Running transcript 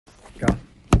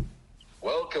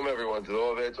Welcome everyone to the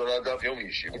Ovei Torah Daf Yomi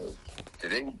Yeshiva.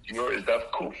 Today is Daf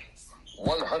Kuf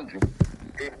 100.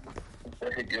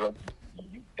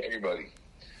 Everybody,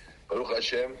 Baruch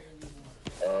Hashem.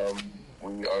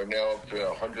 We are now up to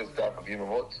our 100th Daf of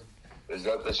Yevamot.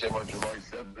 Bezrat Hashem on July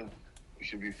 7th. We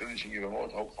should be finishing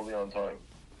Yevamot hopefully on time.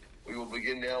 We will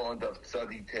begin now on Daf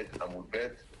Tzadi Tet Amud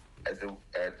Bet at the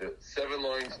 7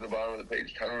 lines in the bottom of the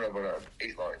page. Tanu Rabbanan,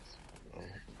 8 lines.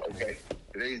 Okay,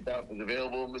 today's daf is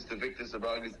available. Mr. Victor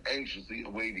Sabag is anxiously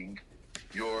awaiting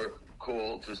your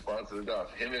call to sponsor the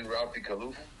daf. Him and Rafi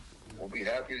Kaluf will be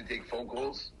happy to take phone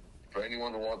calls for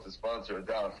anyone who wants to sponsor a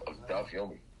daf of Daf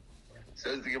Yomi.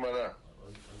 Says the Gemara,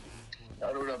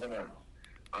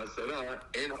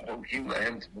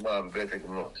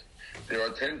 there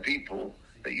are 10 people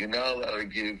that you're not allowed to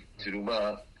give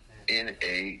Terumah in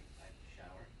a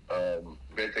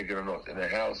Bet HaGeronot, in a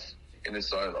house, in a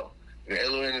silo. The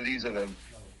Elohim, these are them.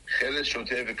 Cheres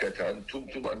Shoteh V'Katan,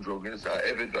 Tumtum Androgynous,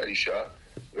 Ha'eved V'Aisha,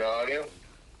 V'Arel.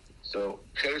 So,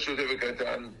 Cheres Shoteh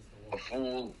V'Katan, a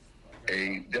fool,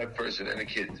 a deaf person, and a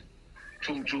kid.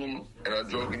 Tumtum and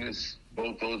Androgynous,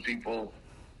 both those people,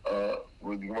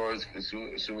 with Gemara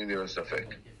assuming they're a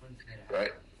Safek.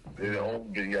 Right? They're their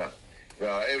own Giryah.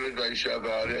 V'Ha'eved V'Aisha,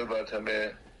 V'Arel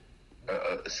V'Tameh,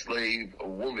 a slave, a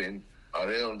woman,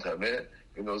 Arel and Tameh,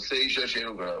 say Isha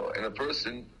Sheinu Grano, and a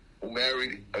person who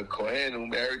married a Kohen who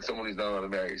married someone he's not allowed to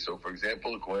marry. So, for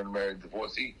example, a Kohen who married a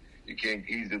divorcee,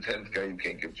 he's the 10th guy you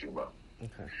can't give Truma.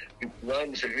 Okay.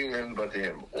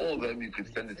 All of them, you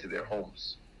could send it to their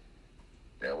homes.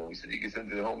 Now, when we said you could send it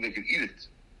to their home, they could eat it.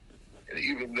 And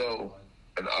even though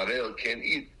an Arel can't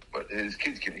eat, but his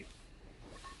kids can eat.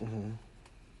 Mm-hmm.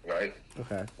 Right?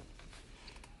 Okay.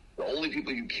 The only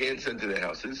people you can't send to their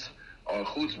houses are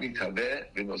Chutz Mitameh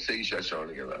V'Nosei Isha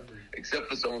She'anu Gela, except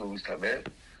for someone who's Tameh,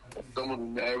 or someone who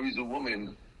marries a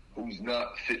woman who's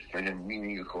not fit for him,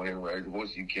 meaning a Kohen who married a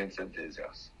divorce, you can't send to his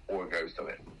house, or a guy who's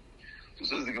Tameh. So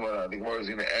says the Gemara. The Gemara is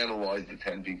going to analyze the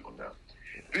 10 people now.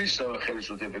 I understand the Cheres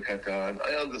Shoteh V'Katan,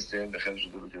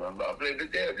 but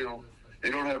they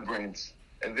don't have brains,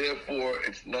 and therefore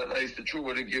it's not nice to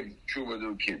Truma to give Truma to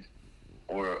a kid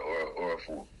or a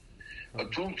fool. A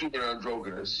Tumtum and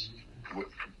Androgynous.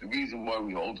 The reason why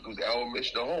we hold, because our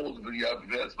Mishnah holds,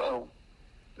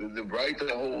 the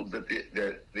Braita holds that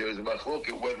there is a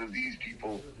machloket whether these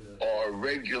people are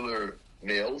regular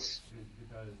males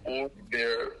or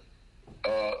they're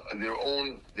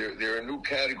a new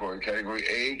category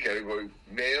A, category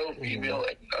male, female,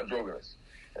 and androgynous.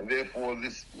 And therefore,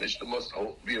 this Mishnah must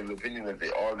be of the opinion that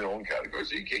they are their own category,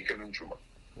 so you can't give them Truma.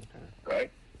 Okay.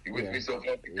 Right? You with me so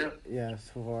far, Victor? Yeah,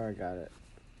 so far I got it.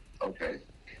 Okay.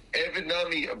 Evid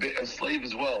Nami, a slave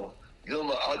as well. Because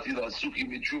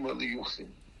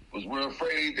we're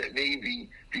afraid that maybe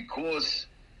because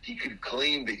he could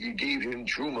claim that you gave him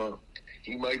Truma,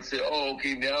 he might say, oh,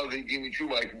 okay, now they gave me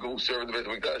Truma, I can go serve in the Beit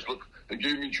HaMikdash. Look, they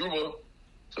gave me Truma.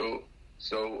 So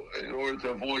in order to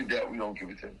avoid that, we don't give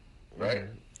it to him. Right?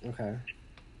 Okay.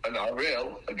 An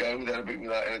Arel, a guy who's had a big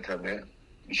milah and a tameh,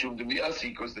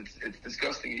 because it's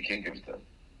disgusting, you can't give it to him.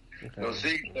 Okay.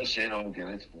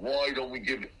 Why don't we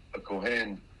give a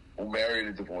Kohen who married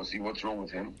a divorcee? What's wrong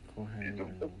with him?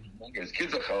 His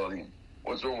kids are Chalalim.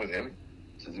 What's wrong with him?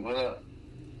 He says,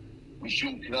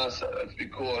 Mishum Knasa. That's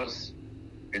because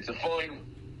it's a fine.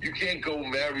 You can't go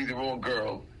marry the wrong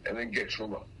girl and then get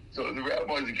Truma. So the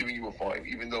rabbis are giving you a fine,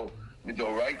 even though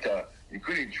Midoraita, you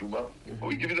could eat Truma, but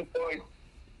we give you the fine.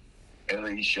 And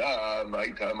the Isha,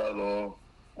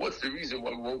 what's the reason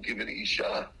why we won't give an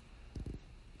Isha?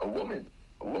 A woman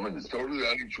is totally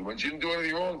out of Truma, and she didn't do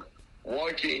anything wrong.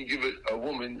 Why can't you give it a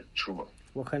woman Truma?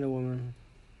 What kind of woman?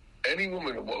 Any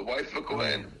woman, a wife of a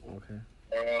Kohen, okay,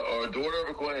 or a daughter of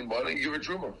a Kohen. Why don't you give her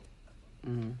Truma?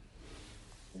 Mm-hmm.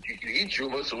 You can eat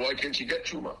Truma, so why can't she get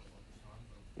Truma?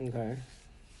 Okay.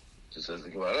 So says the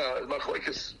Gemara,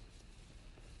 Machlokes.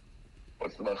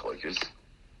 What's the Machlokes?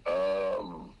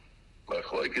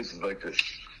 Machlokes is like this.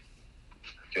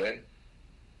 Okay.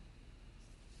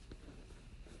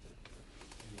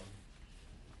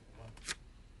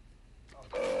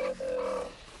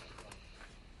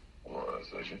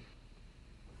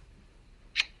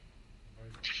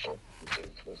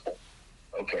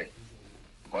 Okay.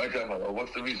 My time,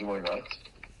 what's the reason why not?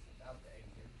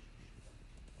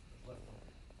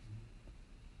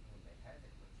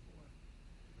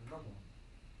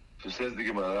 So says the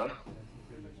Gemara.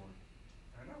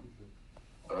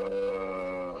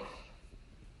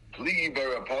 Pligi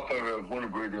bar Papa Rav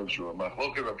Hunabrei Rav Shua.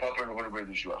 Machloket Rav Papa Rav Hunabrei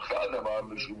Rav Shua. Chad amar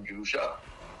mishum gerusha.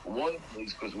 One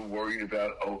is because we're worried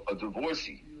about a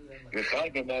divorcee.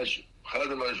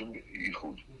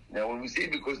 Now, when we say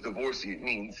because divorcee, it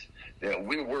means that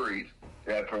we're worried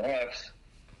that perhaps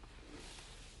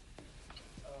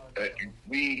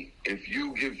if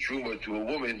you give truma to a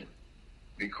woman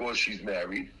because she's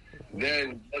married,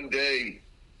 then one day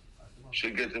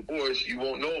she'll get divorced, you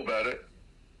won't know about it,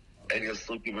 and you'll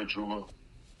still give her truma.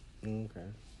 Okay.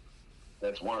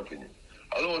 That's one opinion.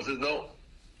 Other one says no.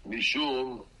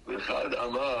 Mishum v'chad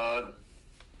amad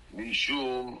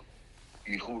mishum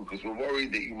yichud, because we're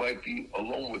worried that you might be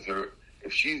alone with her.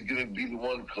 If she's going to be the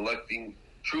one collecting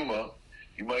truma,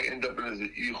 you might end up in a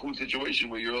yichud situation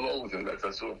where you're alone with her. That's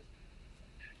asur.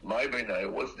 My bainai,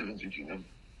 what's the difference between them?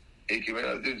 The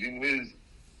difference between them is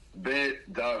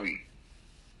bedari.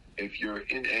 If you're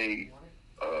in a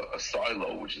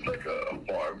silo, which is like a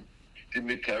farm, the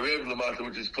mikarev lamata,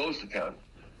 which is close to town,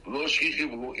 below shchichi,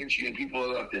 below inchi, and people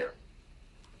are not there.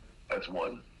 That's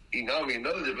one. Inami,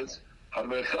 another difference.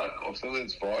 Hamerchak, of something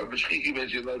that's far, b'shchichi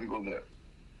means you're allowed to go there.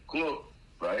 Cool,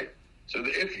 right? So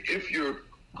if you're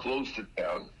close to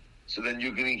town, so then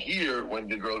you're going to hear when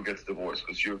the girl gets divorced,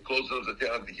 because you're close enough to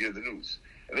town to hear the news.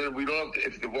 And then we don't have to,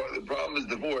 if the problem is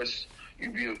divorce,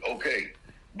 you'd be okay.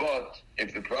 But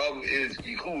if the problem is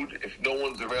yichud, if no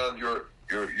one's around your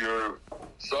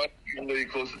son, even though you're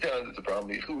close to town, it's a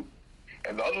problem of yichud.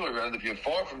 And the other way around, if you're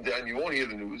far from town, you won't hear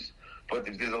the news. But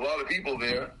if there's a lot of people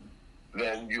there,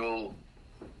 then you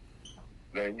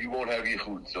won't have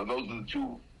yichud. So those are the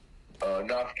two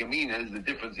nafkaminas, the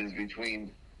differences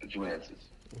between the two answers.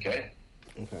 Okay?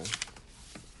 Okay.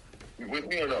 You with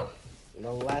me or no?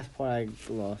 The last part I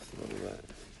lost a little bit.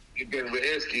 Again,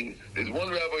 we're asking, there's one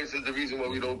rabbi who says the reason why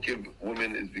we don't give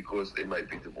women is because they might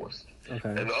be divorced.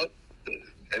 Okay.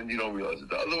 And you don't realize it.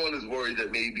 The other one is worried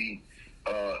that maybe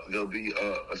there'll be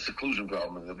a seclusion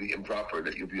problem and it'll be improper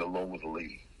that you'll be alone with a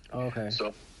lady. Okay.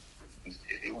 So,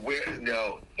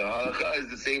 now, the halakha is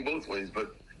the same both ways,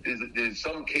 but there's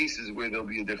some cases where there'll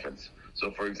be a difference.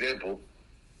 So, for example,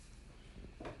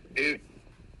 if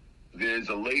there's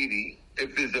a lady,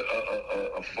 if there's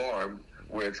a farm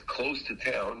where it's close to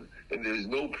town, then there's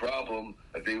no problem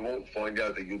that they won't find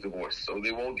out that you're divorced. So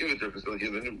they won't give it to her because they'll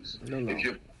hear the news. No. If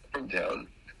you're from town,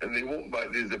 then they won't.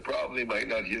 There's a problem. They might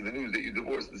not hear the news that you're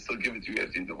divorced and still give it to you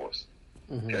after you're divorced.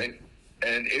 Mm-hmm. Okay.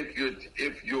 And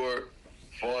if your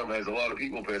farm has a lot of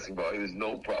people passing by, there's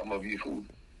no problem of yichud,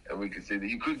 and we could say that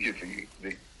you could give for you.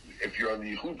 If you're on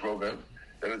the yichud program,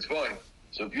 then it's fine.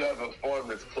 So if you have a farm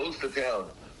that's close to town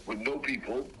with no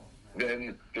people,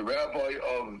 then the rabbi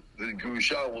of the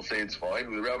Gerusha will say it's fine,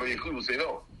 the rabbi Yechud will say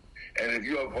no. And if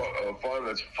you have a farm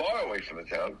that's far away from the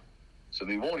town, so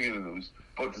they won't hear the news,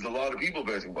 but there's a lot of people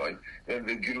passing by, then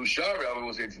the Gerusha rabbi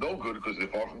will say it's no good because they're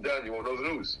far from town, you won't know the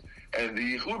news. And the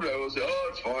Yechud rabbi will say, oh,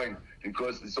 it's fine,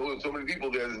 because there's so many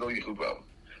people there's no Yechud problem.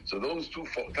 So those two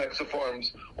types of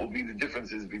farms will be the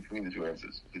differences between the two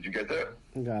answers. Did you get that?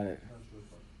 Got it.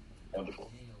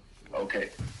 Wonderful. Okay.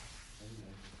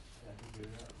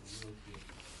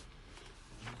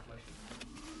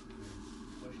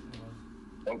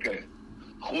 Okay.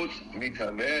 Chutz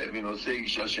mitameh v'nosei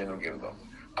isha she'eno gerda.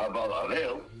 Aval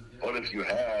arel, or if you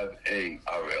have a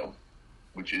arel,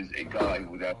 which is a guy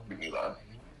without milah,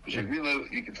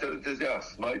 you can set it as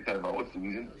yes. My time. What's the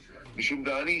reason? Mishum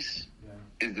da'anis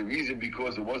is the reason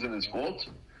because it wasn't his fault.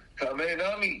 Tameh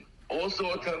nami,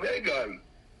 also a tameh guy.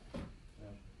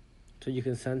 So you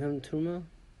can send him tuma?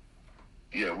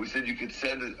 Yeah, we said you could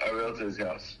send an arel to his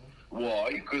house.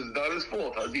 Why? Because it's not his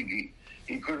fault.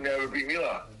 He couldn't have a brit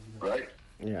milah, right?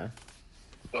 Yeah.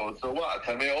 So what?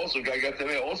 Tameh also, guy got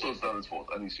tameh also, it's not his fault.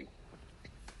 Anisu.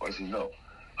 I said no.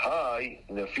 Hi,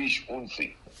 nafish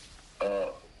unsi.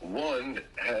 One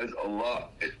has a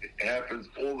lot. It happens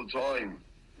all the time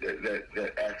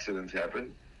that accidents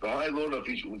happen. The high low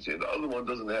nafish unsi. The other one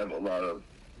doesn't happen a lot of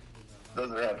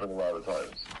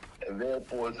times. And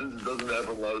therefore, since it doesn't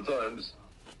happen a lot of times,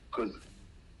 because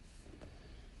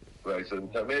right, so the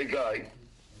tameh guy,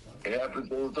 it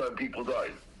happens all the time. People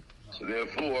die, so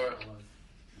therefore,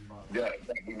 that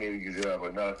we made a gizera,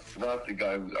 but not the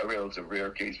guy who's. I realize it's a rare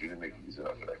case. We didn't make a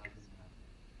gizera for that.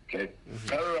 Okay,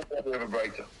 mm-hmm. We have a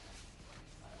brighter.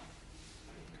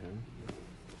 Okay.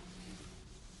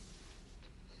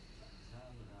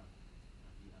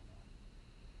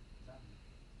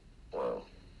 Wow.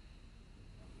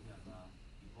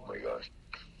 Oh my gosh.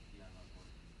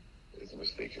 There's a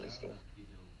mistake in this thing.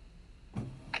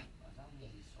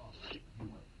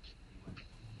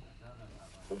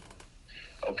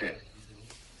 Okay.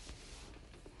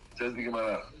 Says the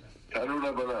Gemara. Tanu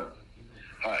Rabbanan.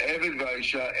 Ha'eved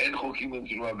v'aisha en chokim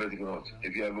l'mtiruma b'tikunot.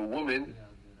 If you have a woman,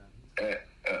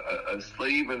 a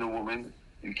slave and a woman,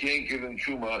 you can't give them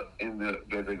truma in the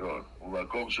Bet HaGaon.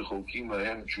 U'makom shechokim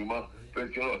lahem truma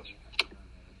Bet Ganot.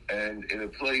 And in a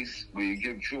place where you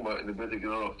give truma in the Bet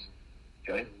HaGanot.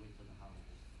 Okay?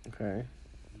 Okay.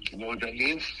 You know what that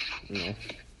means? No.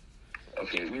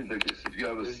 Okay, it means like this. If you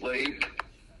have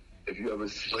a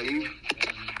slave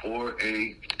or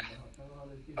a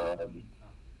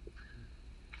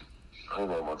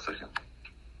hold on 1 second.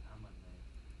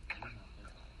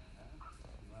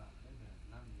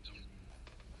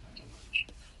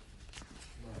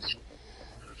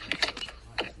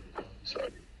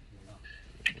 Sorry.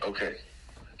 Okay.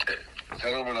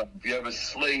 If you have a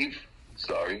slave,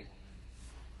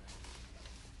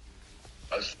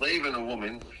 a slave and a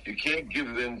woman, you can't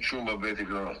give them truma bet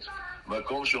HaGanot.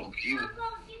 Makom shechokim.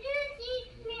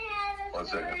 1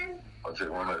 second.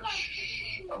 1 minute.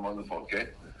 Shh. I'm on the phone, okay?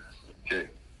 Okay.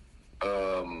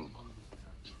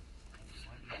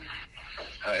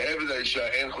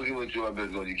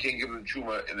 You can't give them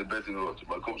truma in the Bet HaGanot.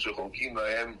 Makom shechokim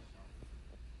lahem.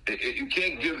 You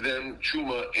can't give them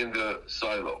truma in the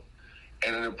silo.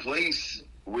 And in a place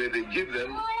where they give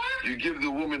them, you give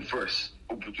the woman first.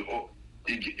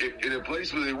 In a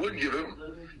place where they would give him,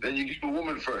 then you give a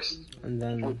woman first. And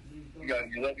then you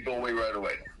let it go away right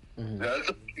away. Mm-hmm. Now that's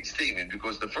a big statement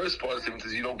because the first part of the statement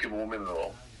says you don't give a woman at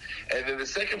all. And then the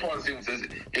second part of the statement says,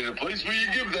 in a place where you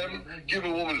give them, give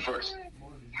a woman first.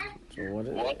 So what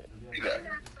is it? That.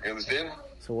 You understand?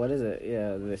 So what is it?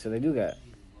 Yeah, so they do that.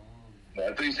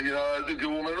 I thought you said, I don't give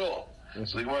a woman at all. Mm-hmm.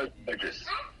 So they want it like this.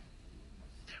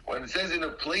 When it says in a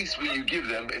place where you give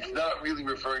them, it's not really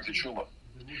referring to truma.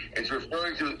 It's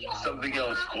referring to something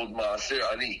else called maaser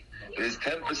ani. There's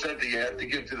 10% that you have to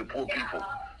give to the poor people.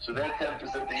 So that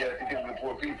 10% that you have to give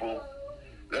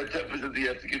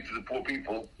to the poor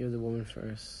people, give the woman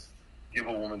first. Give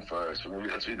a woman first.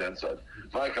 Let's read that inside.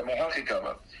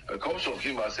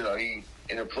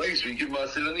 In a place where you give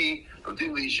maaser ani,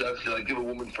 give a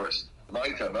woman first.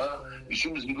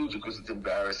 Because it's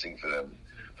embarrassing for them.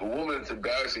 For women, it's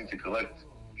embarrassing to collect,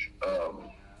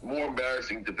 more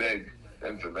embarrassing to beg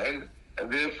than for men,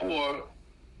 and therefore,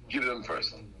 give them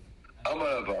first.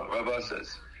 Amar Rava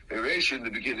says, Beresh in the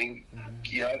beginning,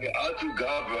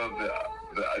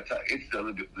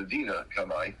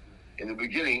 in the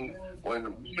beginning, when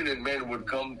women and men would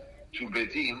come to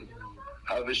Betin,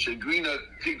 I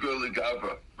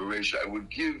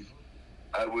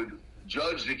would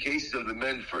judge the cases of the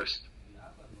men first.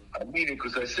 I mean it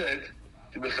because I said,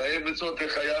 they have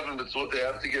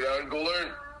to get out and go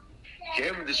learn.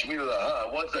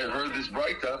 Once I heard this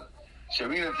braita, I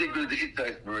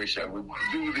would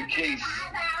do the case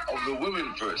of the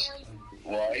women first.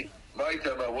 Why?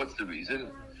 What's the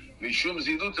reason?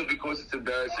 Because it's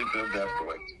embarrassing for them to have to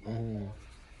wait. Mm-hmm.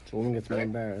 So women get more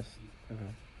embarrassed.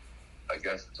 Okay. I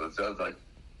guess so. It sounds like,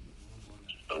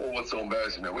 I don't know what's so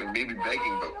embarrassing that way. Maybe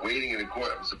begging, but waiting in a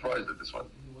court. I'm surprised at this one.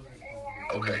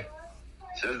 Okay.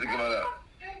 Says the Gemara.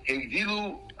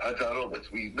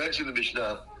 We mentioned in the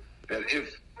Mishnah that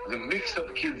if the mixed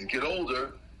up kids get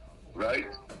older, right?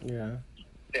 Yeah.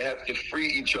 They have to free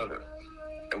each other.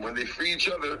 And when they free each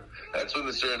other, that's when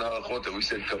the certain halachot that we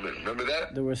said come in. Remember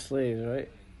that? They were slaves, right?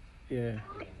 Yeah.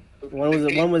 One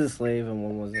was a slave and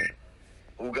one wasn't.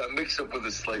 Who got mixed up with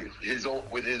a slave, his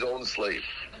own slave.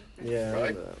 Yeah.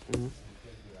 Right? Mm-hmm.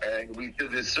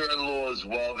 And there's certain laws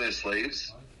while they're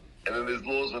slaves, and then there's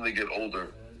laws when they get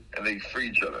older and they free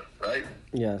each other, right?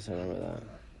 Yes, I remember that.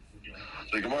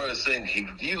 So the Gemara is saying,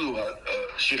 Higdilu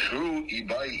shichru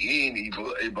ibayin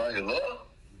ibayin law.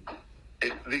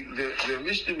 The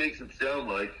Mishnah makes it sound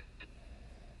like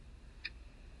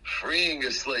freeing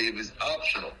a slave is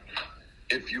optional.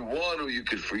 If you want to, you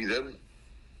could free them.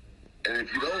 And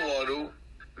if you don't want to,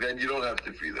 then you don't have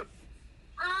to free them.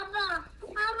 Abba,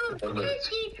 can you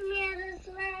teach me how to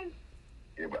swim?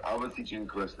 Yeah, but I'm going to teach you in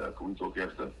class now. Can we talk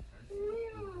after? No.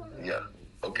 Yeah.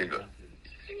 Okay, good.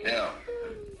 Now,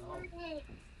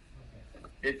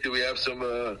 do we have some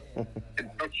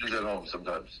interruptions at home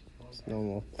sometimes? It's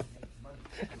normal.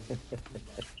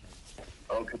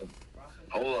 Okay.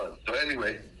 Hold on. So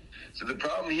anyway, so the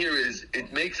problem here is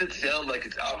it makes it sound like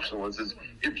it's optional. It says,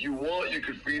 if you want, you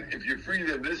could free, if you free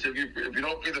them this, if you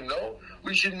don't free them no,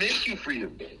 we should make you free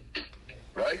them.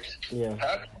 Right? Yeah.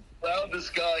 Have to allow this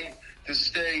guy to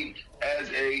stay as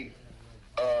a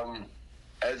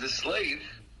slave,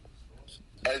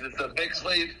 as a big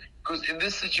slave, because in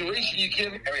this situation you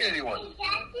can't marry anyone.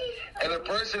 And a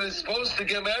person is supposed to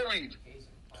get married.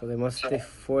 So they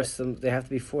have to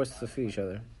be forced to free each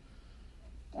other.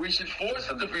 We should force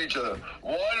them to free each other.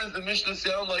 Why does the Mishnah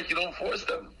sound like you don't force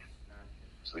them?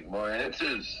 So the Gemara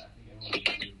answers.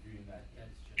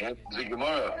 The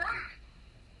Gemara.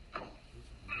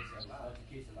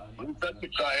 He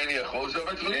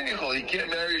can't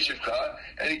marry a shifcha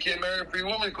and he can't marry a free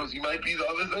woman because he might be the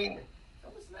other thing.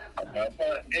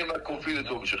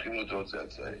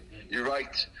 You're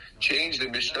right. Change the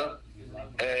Mishnah,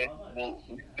 and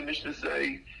the Mishnah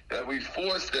say that we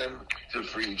force them to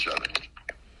free each other.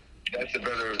 That's a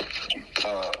better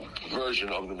version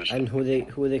of the Mishnah. And who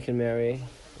they can marry?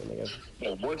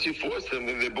 Once you force them,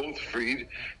 then they're both freed,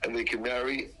 and they can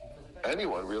marry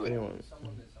anyone, really. Anyone.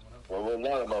 Well,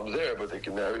 not a mamzer, but they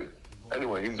can marry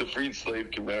anyone. He's a freed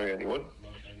slave, can marry anyone.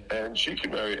 And she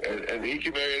can marry, and he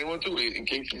can marry anyone too. In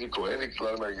case he's a Kohen, he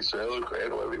can marry Israel or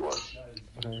Kohen, whatever he wants.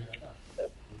 Okay.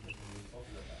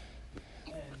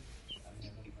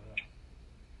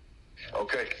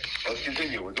 Okay, let's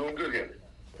continue. We're doing good here.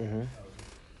 Mm-hmm.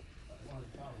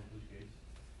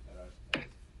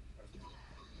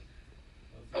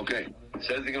 Okay,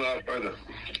 says the Gemara further.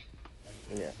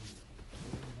 Yeah.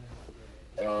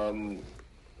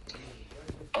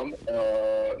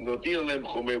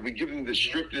 We give them the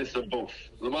strictness of both.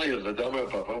 So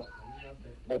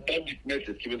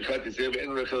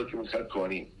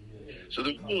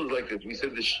the rule is like this. We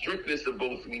said the strictness of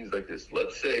both means like this.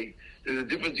 Let's say there's a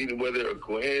difference between whether a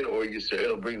Kohen or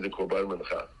Yisrael brings a Korban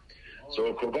Mincha. So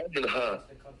a Korban Mincha,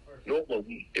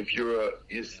 normally, if you're a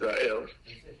Yisrael,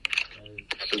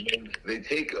 so then they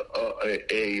take a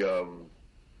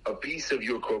piece of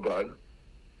your Korban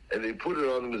and they put it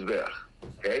on the Mizbeach.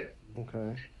 Okay?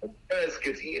 Okay. And the rest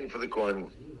gets eaten for the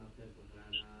Kohen.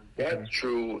 That's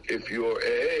true if you're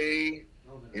a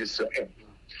Yisrael.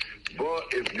 But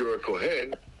if you're a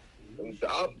Kohen, it's the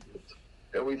opposite.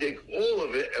 And we take all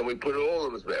of it and we put it all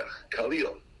on the Mizbeach.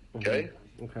 Khalil. Okay?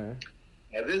 Okay.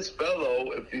 And this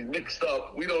fellow, if he's mixed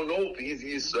up, we don't know if he's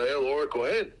Yisrael or a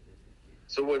Kohen.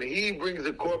 So when he brings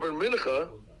a Korban Mincha,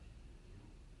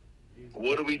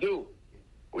 what do?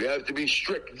 We have to be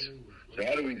strict. So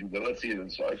how do we do that? Let's see it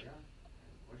inside.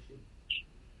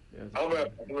 You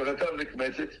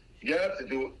have to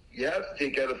do. You have to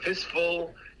take out a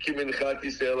fistful kiminchat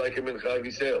yisrael like a minchat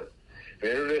yisrael,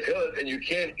 and you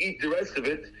can't eat the rest of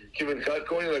it kiminchat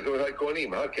kohanim like a minchat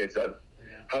kohanim.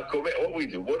 What we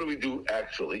do? What do we do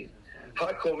actually?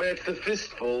 Hakomet the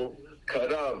fistful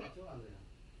karav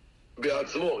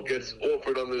be'atzmo gets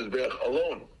offered on the mizbeach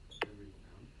alone.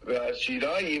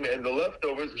 Shirayim and the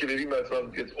leftovers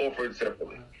gets offered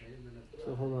separately.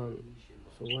 So hold on.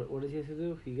 So what does he have to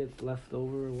do? He gets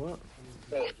leftover or what?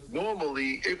 Well,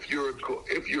 normally, if you're a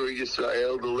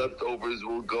Yisrael, the leftovers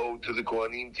will go to the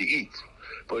Kohanim to eat.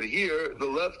 But here, the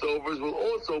leftovers will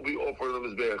also be offered on the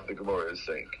Mizbeach, the Gemara is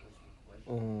saying.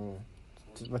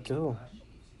 What to who?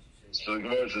 So the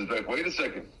Gemara says back, wait a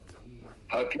second.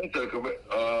 How are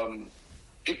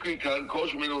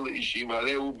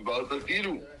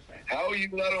you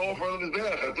allowed to offer on the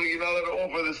Mizbeach? I thought you're not allowed to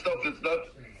offer the stuff that's not...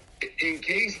 In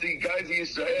case the guys in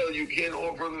Israel, you can't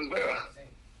offer on the Mizbeach.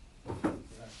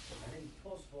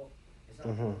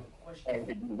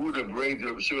 Buddha brings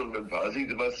Rabbi Shimon ben Pazi,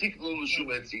 the Masik Lulu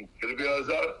Shumetzin.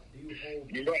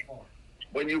 You're right.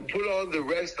 When you put on the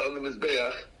rest on the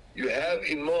Mizbeach, you have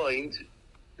in mind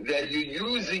that you're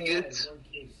using it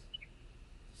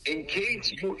in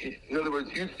case you, in other words,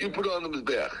 you put it on the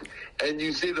Mizbeach and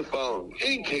you say the following: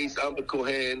 in case I'm a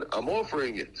Kohen, I'm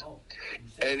offering it.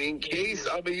 And in case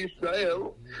I'm a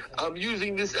Yisrael, I'm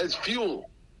using this as fuel.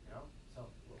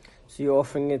 So you're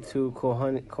offering it to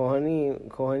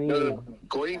Kohanim? No,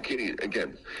 Kohen can eat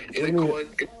again. If a Kohen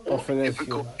has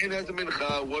a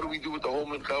mincha, what do we do with the whole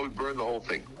mincha? We burn the whole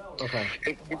thing. Okay.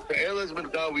 If Yisrael has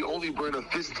mincha, we only burn a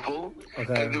fistful,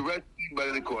 and the rest eaten by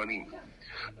the Kohanim.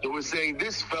 So we're saying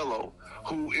this fellow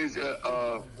who is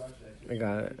I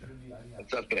got it.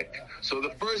 So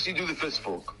the first you do the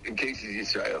fistful in case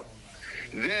he's Yisrael.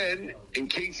 Then, in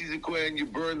case he's a Kohen, you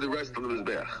burn the rest of the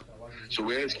Mizbeach. So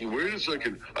we're asking, wait a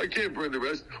second, I can't burn the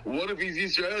rest. What if he's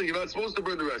Israel? You're not supposed to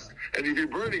burn the rest. And if you're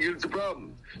burning it, it's a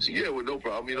problem. So yeah, well, no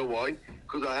problem. You know why?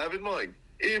 Because I have in mind,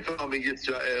 if I'm a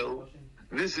Yisrael,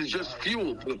 this is just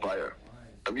fuel for the fire.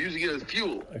 I'm using it as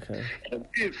fuel. Okay. And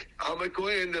if I'm a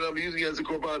Kohen, then I'm using it as a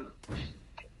Korban.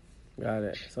 Got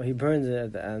it. So he burns it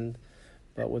at the end,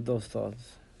 but with those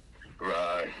thoughts.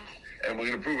 Right. And we're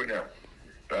going to prove it now.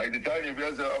 Right? The time you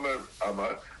realize that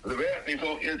the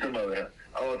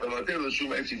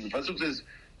Pasuk says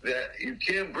that you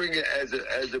can't bring it as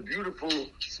a beautiful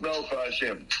smell for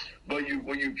Hashem, but you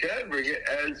can bring it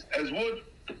as wood.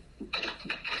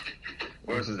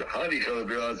 Where it says honey,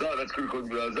 that's good called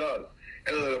Bilazar.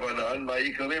 What are the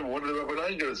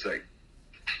Rabbanan going to say?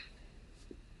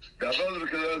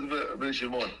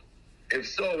 If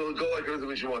so, he'll go like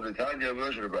Rabbi Shimon. The Tanya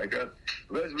version of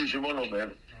Rabbi Shimon,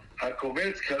 man.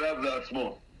 Hakometz karav la'atzmo.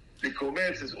 the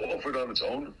kometz is offered on its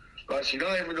own.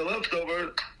 Vashinayim with the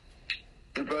leftover,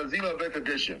 the Brazima Bet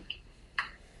addition.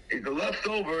 If the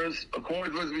leftovers,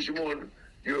 according to Rabbi Shimon,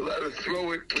 you're allowed to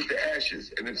throw it with the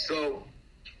ashes, and if so,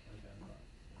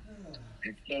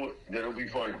 then it'll be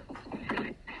fine.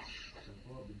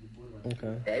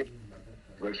 Okay. Right?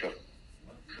 Right, so.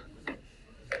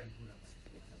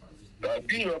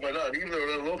 Even though they're not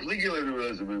legally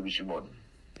with Rabbi Shimon,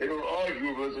 they don't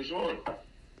argue with Rabbi Shimon.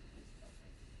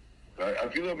 Right? I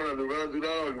feel like the Rabbanan do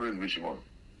not argue with Rabbi Shimon.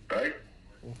 Right?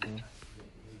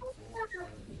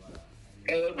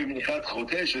 They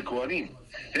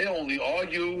only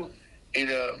argue in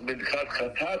a minchat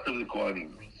chatat of the Kohanim.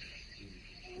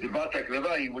 The batak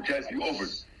levahi, which has to be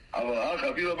offered. But in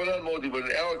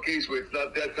our case, where it's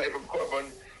not that type of korban,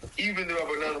 even the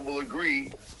Rabbanan will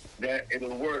agree that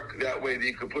it'll work that way. That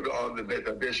you can put it on the bet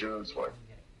addition and it's fine.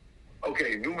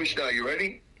 Okay, new Mishnah. You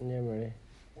ready? Yeah, I'm ready.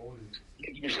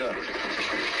 Mishnah.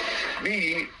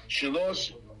 Mi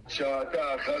shalosh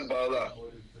sha'ata achad ba'ala.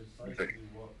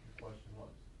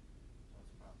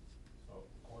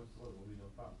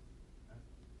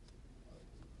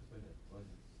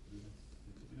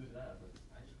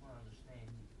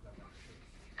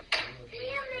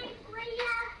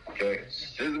 Okay,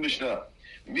 this is the Mishnah.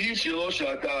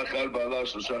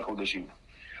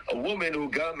 A woman who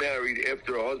got married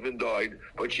after her husband died,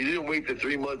 but she didn't wait the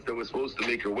 3 months that was supposed to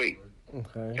make her wait.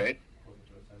 Okay?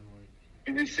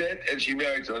 And they said, and she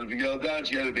married someone, and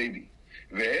she had a baby.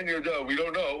 We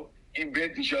don't know. Is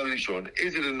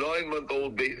it a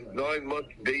 9-month-old 9-month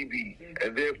baby,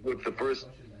 and therefore it's the first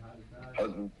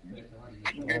husband?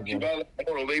 I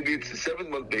don't know, maybe it's the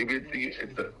 7-month baby,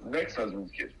 it's the next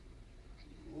husband's kid.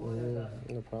 No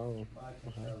problem.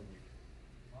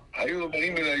 And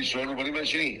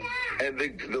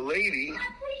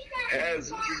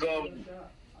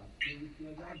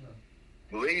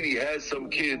the lady has some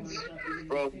kids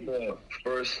from the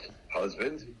first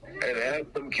husband and has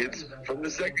some kids from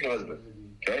the second husband.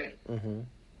 Okay?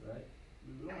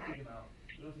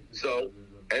 So,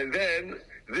 and then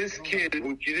this kid,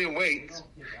 who she didn't wait,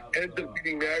 ends up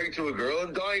getting married to a girl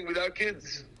and dying without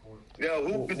kids. Now,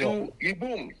 who could do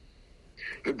Yibum?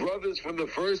 The brothers from the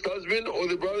first husband or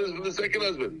the brothers from the second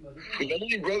husband? Because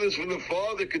only brothers from the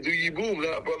father could do Yibum,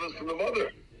 not brothers from the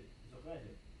mother.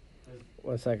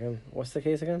 1 second. What's the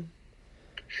case again?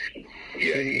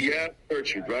 Yeah,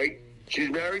 Gertrude, right?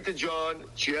 She's married to John.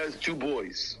 She has 2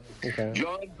 boys. Okay.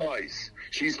 John dies.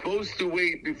 She's supposed to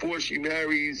wait before she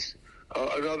marries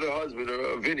another husband,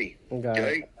 Vinny.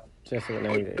 Okay? Just for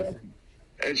 90 days.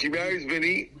 And she marries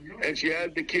Vinny, and she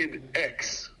has the kid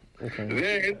X. Okay.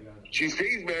 Then she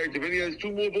stays married to Vinny, has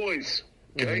 2 more boys.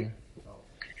 Okay?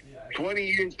 20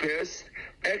 years pass.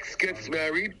 X gets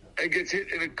married and gets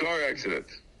hit in a car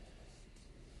accident.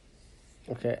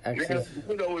 Okay, Now, the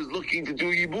widow is looking to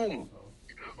do Yibum.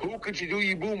 Who could she do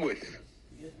Yibum with?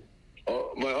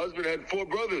 My husband had 4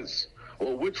 brothers.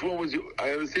 Well, which one was,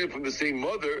 I understand from the same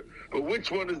mother, but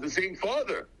which one is the same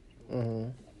father?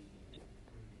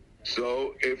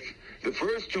 So if the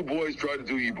first 2 boys try to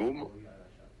do Yibum,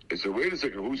 I said, wait a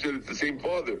second, who said it's the same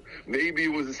father? Maybe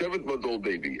it was a 7-month-old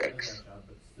baby, X.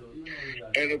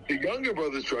 And if the younger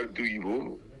brothers try to do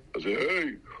Yibum, I said,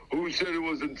 hey, who said it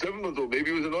was a 7-month-old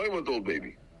baby? It was a 9-month-old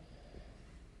baby.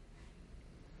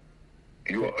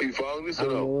 Are you following this or no?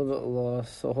 I'm a little bit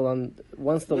lost. So hold on.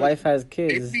 Once the wife has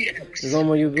kids, there's no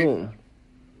more Yibum.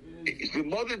 If the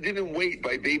mother didn't wait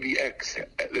by baby X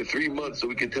at the 3 months so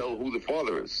we can tell who the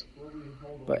father is.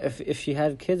 But if she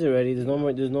had kids already, there's no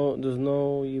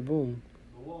Yibum.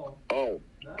 Oh,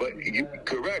 but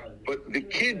correct. But the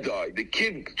kid died.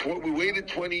 We waited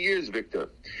 20 years, Victor,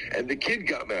 and the kid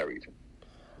got married.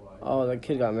 Oh, the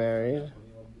kid got married.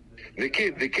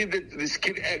 This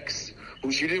kid X,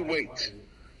 who she didn't wait,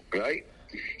 right?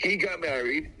 He got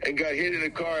married and got hit in a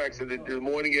car accident the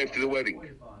morning after the wedding.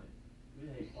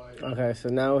 Okay, so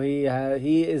now now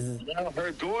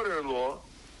her daughter-in-law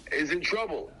is in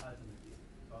trouble.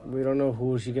 We don't know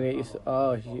who she gonna. We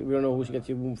don't know who she gets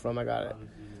Yibum from. I got it.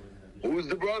 Who's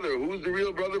the brother? Who's the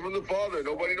real brother from the father?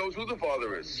 Nobody knows who the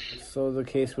father is. So the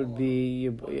case would be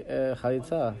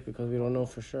Chalitza, because we don't know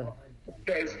for sure.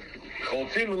 Guys,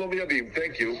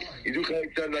 thank you. You do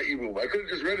Chalitza, not Yibum. I could have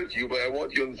just read it to you, but I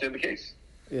want you to understand the case.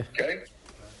 Yeah. Okay?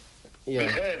 Yeah.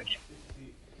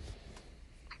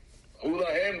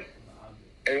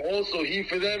 And also he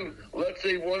for them, let's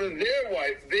say one of their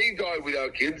wife, they died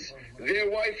without kids, their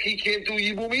wife, he can't do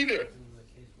Yibum either.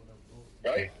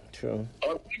 Right? True.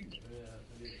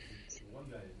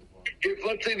 If,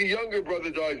 let's say, the younger brother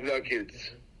dies without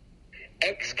kids,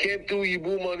 X can't do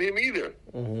Yibum on him either.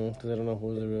 Because I don't know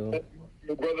who's the real.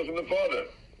 The brother from the father.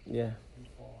 Yeah.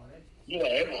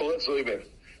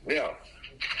 Now,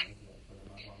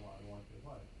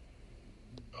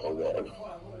 hold on.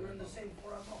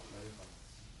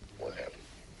 What happened?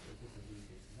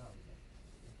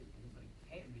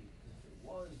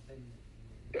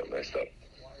 Yeah, messed up.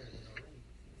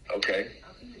 Okay.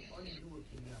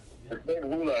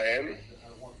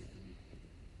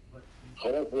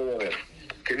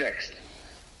 Okay, next.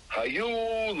 Hayu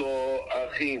lo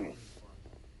achim.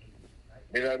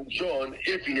 John,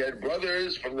 if he had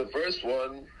brothers from the first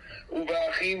one, uva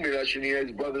achim he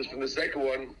has brothers from the second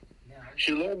one,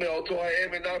 shalom me'oto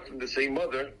ha'em, and not from the same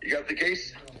mother. You got the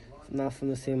case? Not from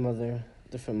the same mother,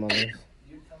 different mothers.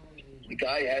 The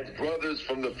guy has brothers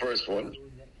from the first one,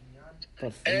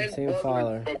 But from and the same brothers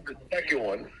father. from the second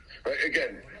one. Right?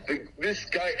 Again, this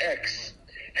guy X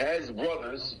has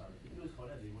brothers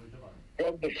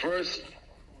from the first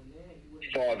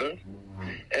father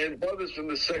and brothers from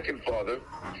the second father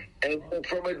and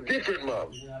from a different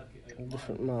mom.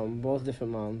 Different mom, both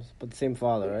different moms, but the same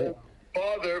father,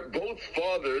 right? Both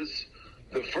fathers,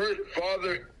 the first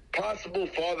father, possible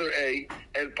father A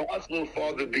and possible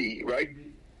father B, right?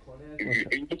 Okay.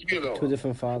 You know, Two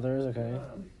different fathers, okay?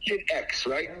 kid X,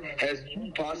 right, has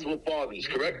two possible fathers,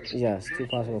 correct? Yes, two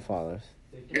possible fathers.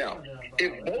 Now,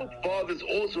 if both fathers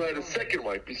also had a second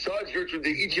wife, besides Gertrude, they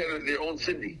each had their own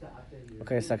Cindy.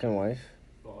 Okay, second wife.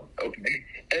 Okay.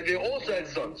 And they also had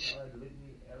sons.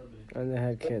 And they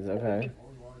had kids, okay.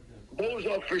 Those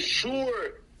are for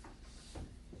sure.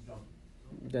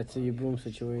 That's a Yibum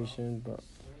situation, but...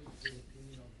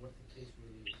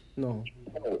 No.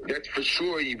 That's for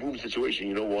sure a Yibum situation.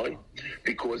 You know why?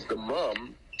 Because the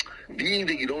mom, being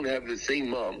that you don't have the same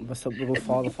mom, But still, both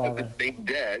father. the same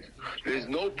dad, there's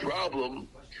no problem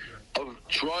of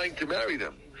trying to marry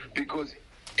them. Because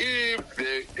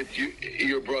if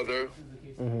your brother,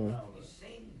 Mm-hmm.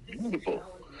 beautiful.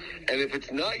 And if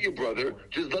it's not your brother,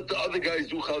 just let the other guys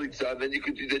do chalitza, then you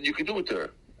could do it to her.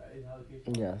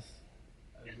 Yes.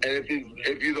 And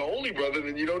if you're the only brother,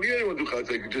 then you don't need anyone to do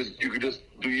chalitza. You could just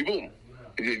do yibum.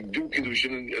 You do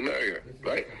kiddushin and marry her,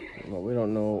 right? Well, we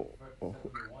don't know.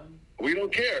 We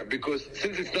don't care because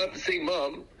since it's not the same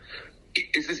mom,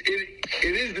 it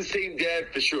is the same dad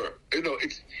for sure. You know,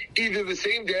 it's either the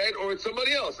same dad or it's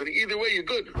somebody else, and either way you're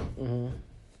good. Mm-hmm.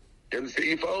 You understand?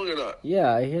 You following or not?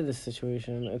 Yeah, I hear this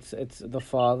situation. It's the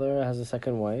father has a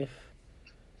second wife,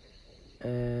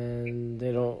 and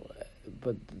they don't.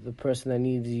 But the person that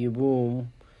needs Yibum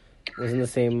was in the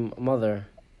same mother.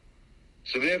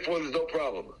 So therefore, there's no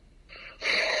problem.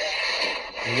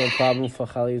 There's no problem for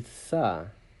Chalitza.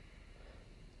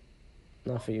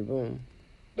 Not for Yibum.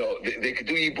 No, they could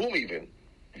do yibum even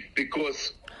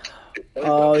because.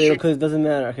 Oh, yeah, because it doesn't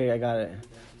matter. Okay, I got it.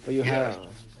 But you Yeah. have.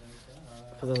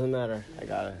 It doesn't matter. I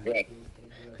got it. Right.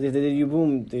 Because if they did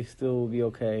Yibum, they still would be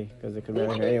okay. Because they could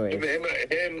marry her anyway. And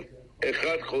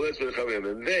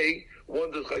they,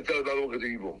 one does chalitza, the other one could do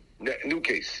yibum. New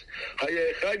case.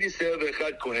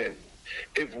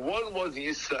 If one was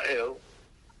Yisrael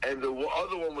and the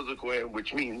other one was a Kohen,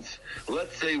 which means,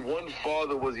 let's say one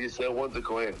father was Yisrael, one's a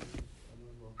Kohen.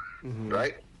 Mm-hmm.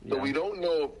 Right? So Yeah. we don't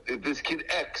know if this kid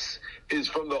X is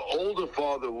from the older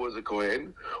father who was a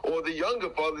Kohen or the younger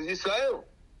father is Yisrael.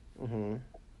 Mm-hmm.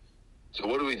 So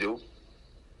what do we do?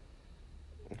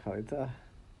 Chalitza.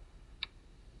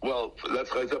 Well, that's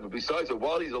chalitza. But besides that,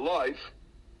 while he's alive,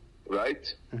 right?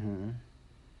 Mm-hmm.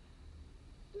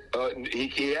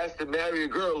 He has to marry a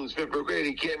girl who's fifth grade.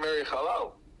 He can't marry a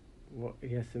halal. What,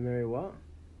 he has to marry what?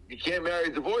 He can't marry a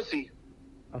divorcee.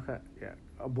 Okay, yeah.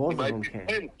 Both He of might them be can.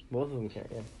 Kohen. Both of them can,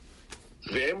 yeah.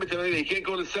 He can't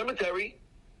go to the cemetery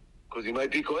because he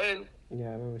might be Kohen. Yeah,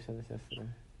 I remember we said this yesterday.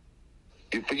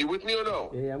 You with me or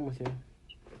no? Yeah, I'm with you.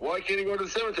 Why can't he go to the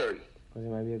cemetery? Because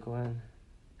he might be a Kohen.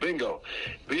 Bingo.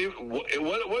 What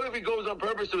if he goes on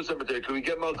purpose to the cemetery? Could we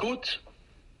get Malkut?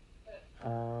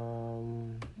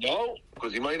 No,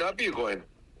 because he might not be a Kohen.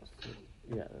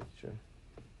 Yeah, that's true.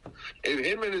 If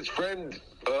him and his friend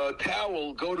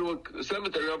Towel go to a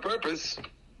cemetery on purpose,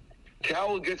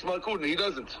 Towel gets Malkut and he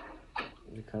doesn't.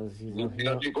 Because he He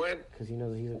not be a Kohen? because he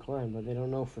knows he's a Kohen, but they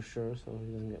don't know for sure, so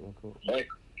he doesn't get Malkut. Right.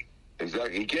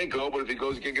 Exactly. He can't go, but if he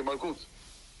goes, he can't get Malkut.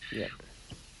 Yeah.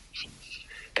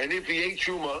 And if he ate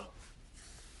Truma,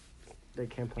 They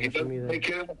can't he punish him doesn't either. take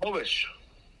care of the Polish.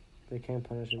 They can't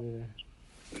punish him either.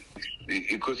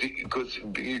 Because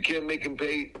you can't make him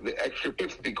pay the extra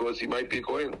fifth because he might be a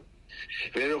Kohen.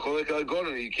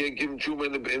 You can't give him Truma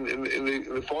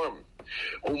in the farm.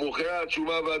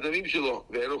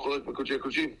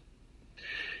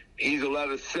 he's allowed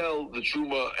to sell the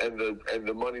truma and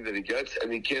the money that he gets,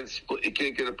 and he can't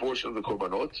get a portion of the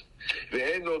korbanot.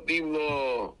 Ve'en notnim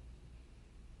lo,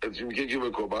 if you can't give him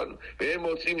a korban. Ve'en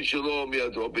motzim shelo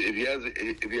miyado, but if he has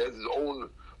his own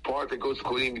part that goes to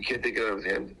kohanim, he can't take it out of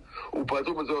his hand. He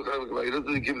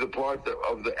doesn't give the part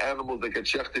of the animals that get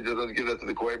shechted. He doesn't give that to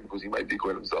the kohen because he might be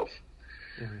kohen himself.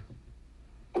 And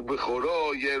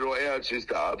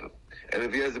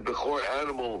if he has a bechor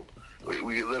animal,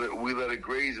 we let it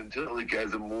graze until it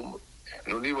has a mum.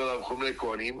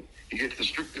 He gets the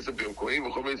strictness of kohanim,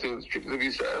 the strictness of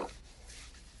Yisrael.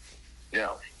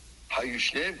 Now,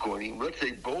 Hayushneim kohanim. Let's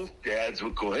say both dads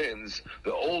were kohens.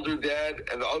 The older dad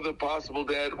and the other possible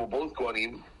dad were both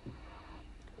kohanim.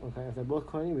 Okay, if they're both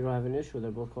kohanim, we don't have an issue. They're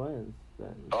both kohens.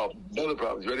 Then. Oh, another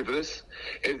problem. You ready for this?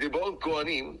 If they're both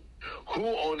kohanim, who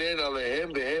onen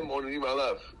alehem behem onenim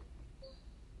alav?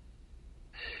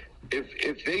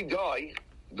 If they die,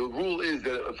 the rule is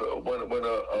that when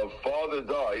a father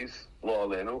dies, lo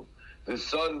alenu, the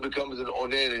son becomes an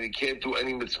onen and he can't do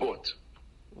any mitzvot.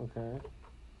 Okay.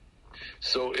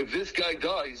 So if this guy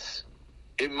dies,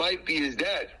 it might be his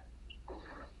dad.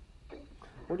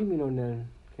 What do you mean onen?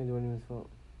 Can't do any mitzvot?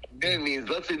 Onen means,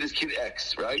 let's say this kid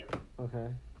X, right?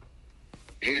 Okay.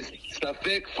 His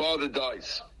safek father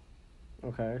dies.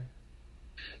 Okay.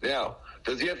 Now,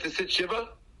 does he have to sit shiva?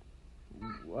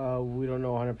 We don't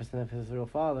know 100% if his real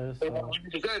father. So.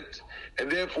 100%. And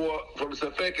therefore, from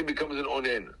safek, it becomes an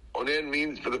onen. Onen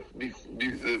means for the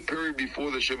period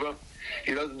before the shiva,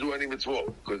 he doesn't do any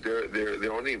mitzvot because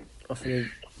they're onim.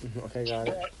 Okay, got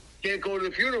it. Can't go to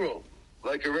the funeral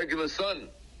like a regular son.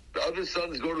 The other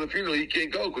sons go to the funeral. He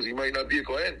can't go because he might not be a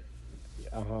kohen.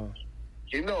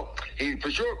 He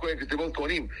for sure kohen because they're both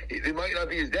kohanim. They might not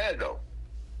be his dad though.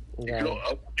 A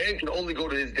kohen can only go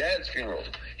to his dad's funeral.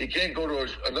 He can't go to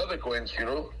another kohen's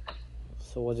funeral.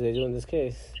 So what do they do in this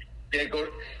case?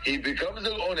 He becomes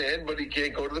an onen, but he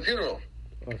can't go to the funeral.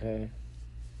 Okay.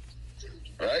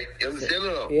 Right? You understand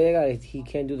or no? Yeah, I got it. He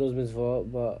can't do those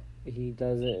mitzvot, but he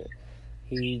doesn't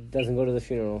go to the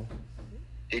funeral.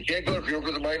 He can't go to the funeral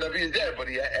because it might not be his dad, but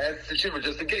he has the shiva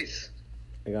just in case.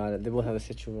 I got it. They both have a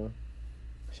situation.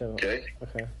 Okay.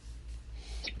 Okay.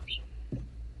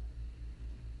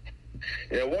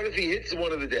 Now, what if he hits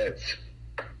one of the dads?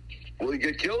 Will he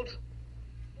get killed?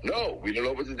 No, we don't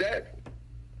know if it's his dad.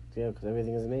 Yeah, because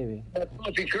everything is a maybe.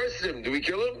 If he curses him, do we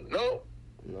kill him? No.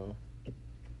 No.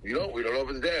 We don't know if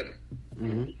it's dad.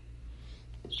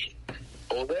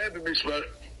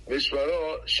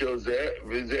 Mishmaro shows there.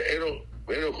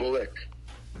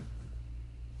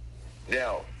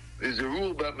 Now, there's a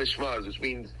rule about mishmars, which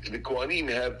means the Kohanim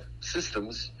have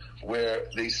systems where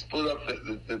they split up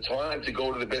the time to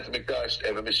go to the Beit HaMikdash to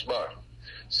have a mishmar.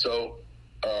 So,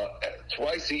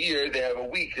 twice a year, they have a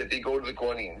week that they go to the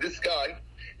Kohanim. This guy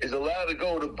is allowed to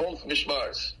go to both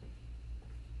mishmars.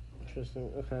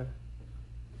 Interesting, okay.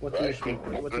 What's right? the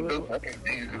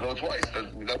He can go twice.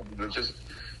 That's just,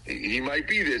 he might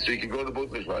be there, so he can go to both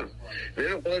mishmars. They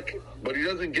don't work, but he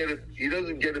doesn't get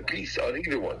a piece on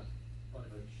either one.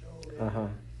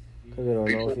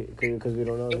 Because we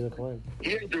don't know if he's a Kohen.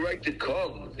 He has the right to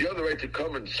come. You have the right to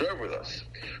come and serve with us.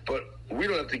 But we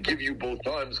don't have to give you both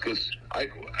times because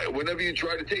whenever you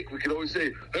try to take, we can always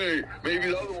say, hey, maybe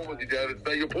the other one was your dad. It's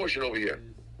not your portion over here.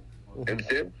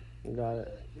 Understand? Got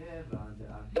it.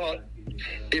 But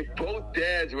if both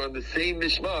dads were on the same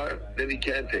mishmar, then he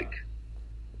can take.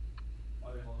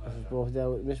 What's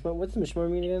mishmar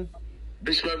mean again?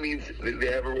 Mishmar means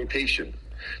they have a rotation.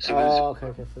 So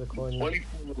okay, for the Kohen.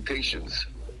 24 rotations.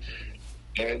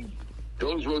 And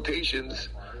those rotations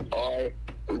are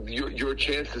your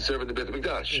chance to serve in the Beit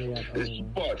HaMikdash. Yeah, there's two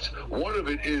parts. One of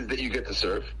it is that you get to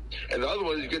serve, and the other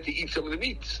one is you get to eat some of the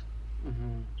meats.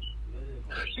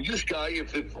 This guy,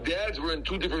 if the dads were in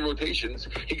two different rotations,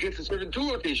 he gets to serve in two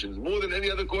rotations, more than any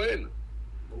other Kohen.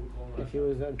 If he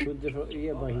was on two different,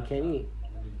 but he can't eat.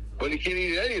 But he can't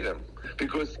eat any of them.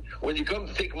 Because when you come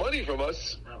to take money from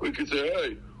us, we could say,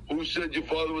 hey, who said your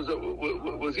father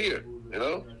was here? You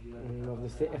know?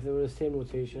 If they were the same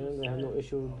rotation, they have no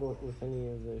issue with any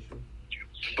of the issues.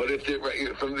 But if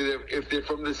they're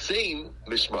from the same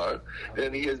mishmar,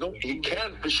 then he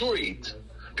can't for sure eat.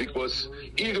 Because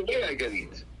either way I can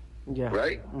eat. Yeah.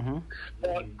 Right?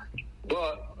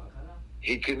 But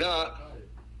he cannot,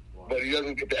 but he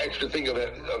doesn't get the extra thing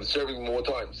of serving more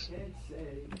times.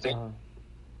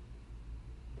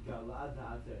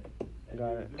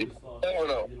 Got it. Or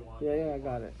no? Yeah, I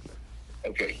got it.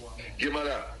 Okay.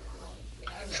 Gemara.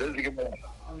 Says the Gemara.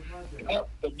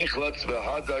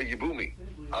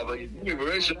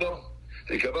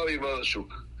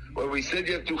 when we said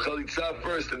you have to do chalitza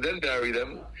first and then marry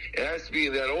them, it has to be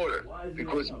in that order.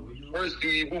 Because first do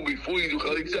yibum before you do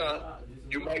chalitza,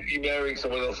 you might be marrying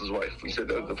someone else's wife. We said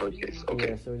that was the first case.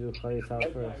 Okay. Yeah, so we do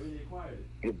chalitza first.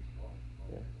 Yeah.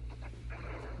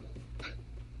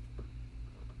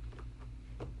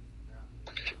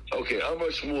 Okay, Amar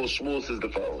Shmuel. Shmuel says the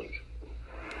following.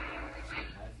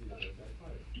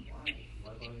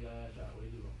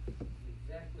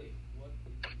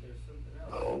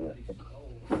 Oh.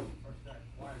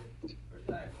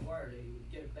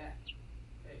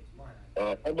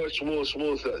 Amar Shmuel.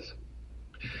 Shmuel says,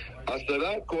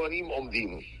 Asara Kohanim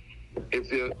Omdim. If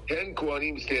there are 10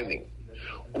 Kohanim standing,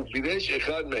 Upidesh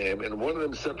Echad Mehem, and one of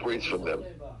them separates from them,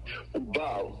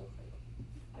 Ubal,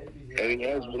 and he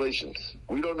has relations.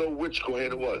 We don't know which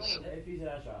Kohen it was.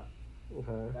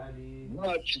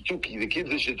 Not Shituki. The kid's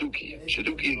a Shituki.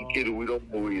 Shituki is a kid who we don't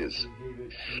know who he is.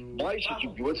 My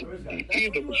Shituki, what's it?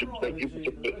 Either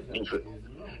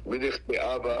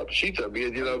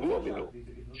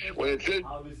when it says,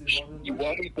 why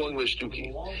are we calling him a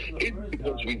Shituki? It's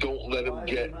because we don't let him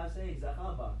get.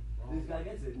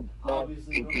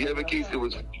 You have a case there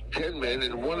was 10 men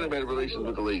and one of them had relations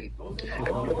with a lady.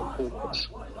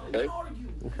 Okay?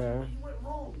 Okay.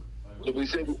 So we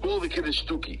say we call the kid a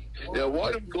shtuki. Now,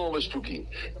 why do we call him a shtuki?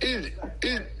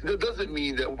 That doesn't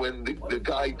mean that when the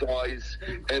guy dies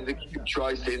and the kid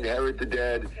tries to inherit the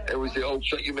dad, and we say, "Oh,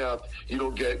 shut your mouth, you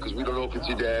don't get it because we don't know if it's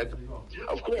your dad."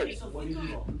 Of course, we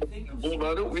don't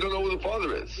know who the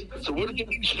father is. So what does it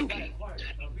mean, shtuki?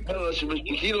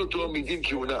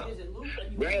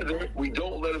 Rather, we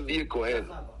don't let him be a kohen.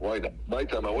 Why not? My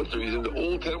time. What's the reason? The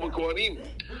old 10 were kohanim.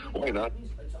 Why not?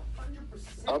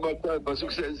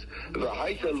 Pasuk says,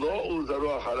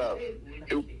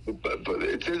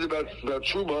 it says about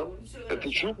Truma that the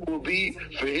Truma will be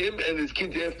for him and his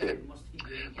kids after him.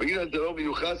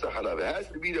 It has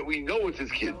to be that we know it's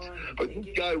his kids. But this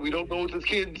guy, we don't know it's his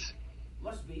kids.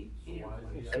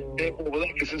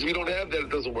 And since we don't have that, it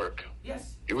doesn't work.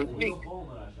 It would be.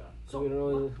 So we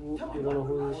don't know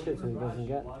who his shit and he doesn't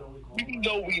get. Even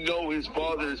though we know his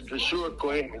father is for sure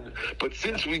Kohen, but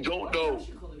since we don't know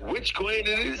which Kohen it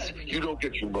is, you don't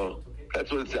get Truma.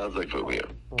 That's what it sounds like from here.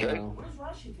 Okay?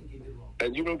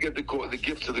 And you don't get the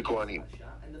gifts of the Kohanim.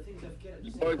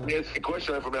 You want to answer the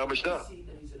question from Al Mishnah?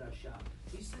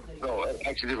 No,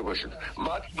 actually, different question.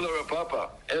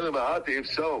 If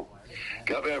so,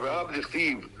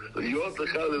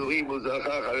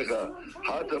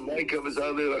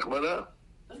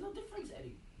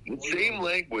 the same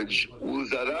language,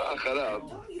 Uzara Acharav,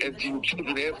 and to your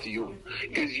children after you,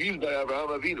 is used by Abraham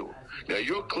Avinu. Now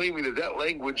you're claiming that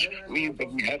language means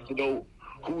that we have to know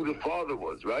who the father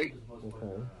was, right?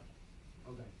 Okay.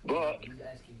 But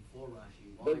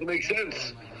doesn't make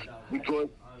sense because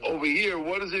over here,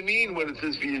 what does it mean when it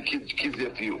says for your kids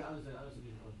after you?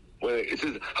 When it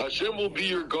says Hashem will be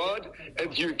your God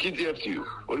and to your kids after you.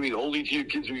 What do you mean? Only to your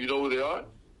kids who you know who they are?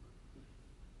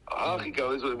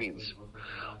 That's what it means.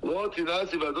 If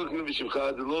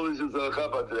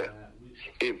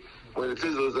when it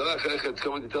says it's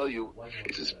coming to tell you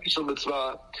it's a special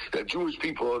mitzvah that Jewish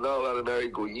people are not allowed to marry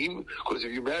goyim, because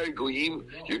if you marry goyim,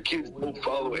 your kids don't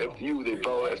follow after you; they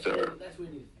follow after her.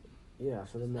 Yeah,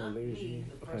 so the man usually.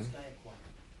 Okay.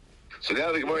 So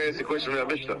now the Gemara asks the question from our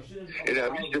Mishnah. And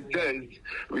our Mishnah says,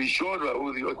 "Rishon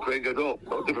Ra'u Liot Kohen Gadol."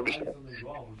 No different Mishnah.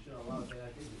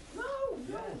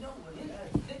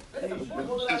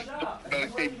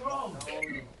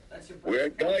 Where a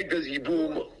guy does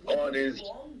yibum on his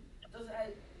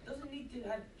doesn't need to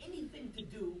have anything to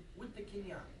do with the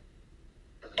kinyan.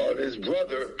 On his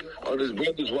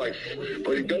brother's wife,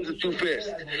 but he does it too fast.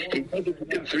 He does it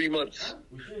within 3 months,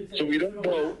 so we don't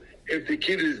know if the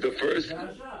kid is the first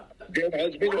dead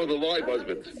husband or the live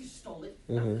husband.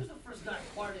 Mm-hmm.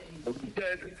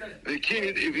 The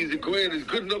kid, if he's a Kohen, is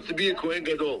good enough to be a Kohen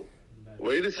Gadol.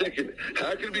 Wait a second.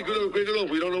 How can it be good enough to be a Kohen Gadol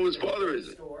if we don't know who his father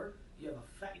is?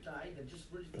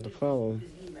 The phone.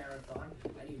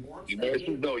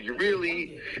 No, you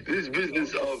really, this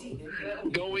business of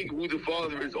knowing who the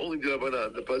father is only the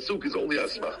Rabbanan. The Pasuk is only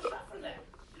Asmachta.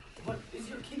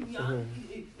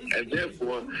 And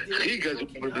therefore, Chigas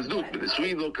is not, but the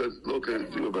Swein Lokas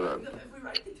Rabbanan.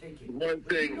 One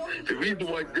thing, the reason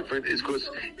why it's different is because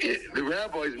the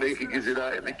rabbis make a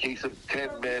gezerah in the case of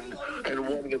 10 men and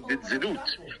one of them did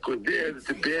zinut. Because there, it's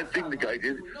a bad thing the guy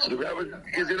did. So the rabbis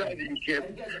gezerah that you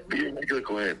can't be a regular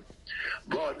Kohen.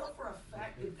 But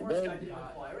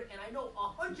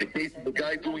the case of the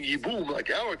guy doing yibum,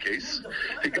 like our case,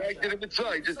 the guy did a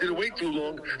mitzvah, he just didn't wait too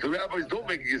long. The rabbis don't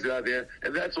make a gezerah there,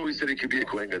 and that's why we said he could be a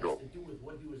Kohen Gadol.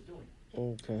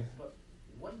 Okay.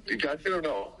 You got it or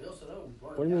no?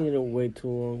 What do you mean you don't wait too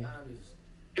long?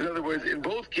 In other words, in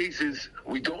both cases,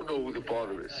 we don't know who the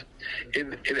father is.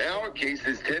 In our case,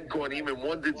 there's 10 Kohanim and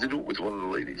one did Zinut with one of the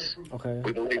ladies. Okay.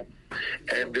 With the lady.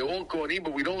 And they're all Kohanim,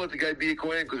 but we don't let the guy be a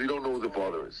Kohen because we don't know who the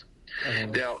father is.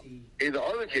 Now, in the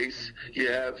other case,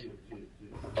 you have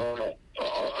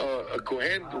a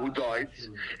Kohen who died,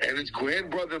 and his Kohen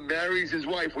brother marries his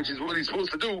wife, which is what he's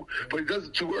supposed to do, but he does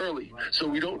it too early. So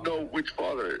we don't know which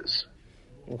father it is.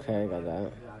 Okay, I got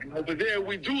that. Over there,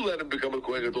 we do let him become a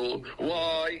Kohen Gadol.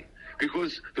 Why?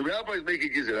 Because the rabbis make a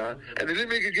gizera, and they didn't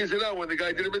make a gizera when the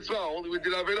guy did a mitzvah, only when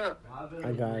did Avirah.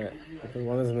 I got it. Okay,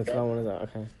 one is a mitzvah, one is a...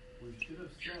 Okay.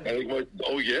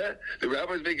 Oh yeah? The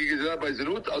rabbis make a gizera by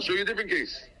Zinut? I'll show you a different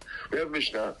case. We have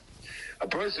Mishnah. A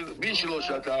person, a guy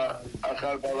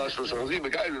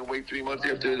didn't wait 3 months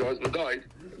after his husband died.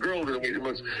 A girl didn't wait 3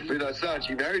 months.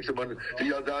 She married someone to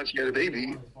Yaldan, she had a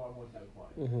baby.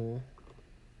 Mm-hmm.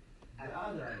 He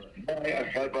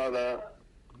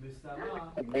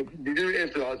did it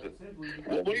after the husband.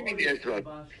 Well, what do you mean after the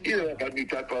husband? Either if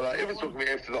it's talking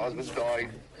after the husband died,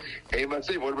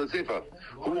 what about Sefer?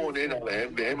 Who on in on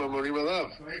them?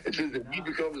 It says that he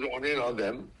becomes on in on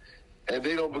them, and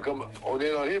they don't become on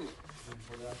in on him.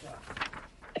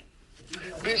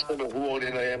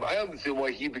 I understand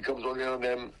why he becomes on in on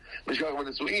them.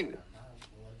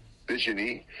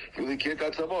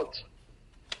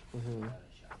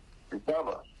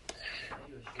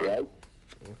 Right?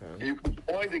 Okay. You can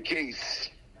find a case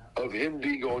of him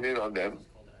being going in on them.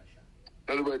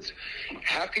 In other words,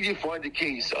 how can you find a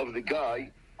case of the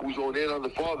guy who's going in on the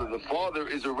father? The father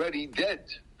is already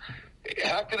dead.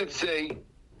 How can it say,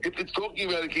 if it's talking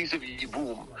about a case of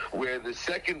Yibum, where the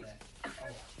second...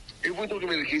 If we're talking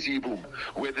about a case of Yibum,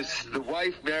 where the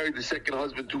wife married the second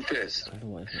husband too fast,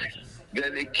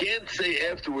 then it can't say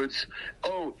afterwards,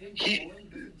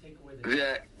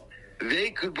 that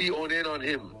they could be on in on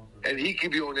him, and he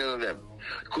could be on in on them.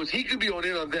 Because he could be on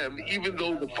in on them, even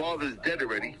though the father's dead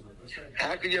already.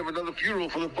 How can you have another funeral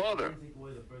for the father?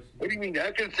 What do you mean?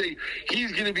 How can it say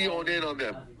he's going to be on in on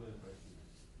them?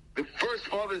 The first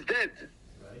father's dead.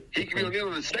 He can be on in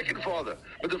on the second father.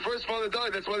 But the first father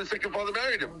died, that's why the second father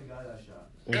married him.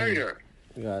 Married her.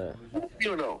 Got it. You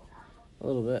don't know. A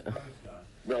little bit.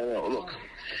 No, look.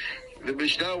 The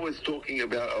Mishnah was talking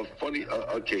about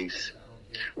a case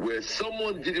where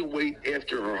someone didn't wait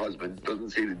after her husband.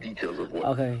 Doesn't say the details of what.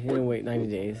 Okay, he didn't wait 90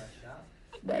 days.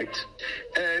 Right.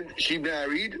 And she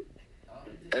married,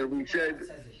 and we said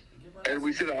a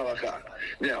halakha.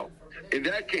 Now, in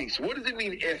that case, what does it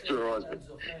mean after her husband?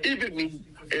 If it means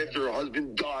after her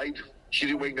husband died, she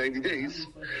didn't wait 90 days,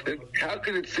 then how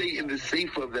can it say in the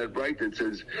sefer of that right that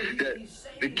says that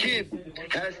the kid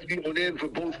has to be on in for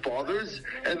both fathers,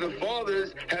 and the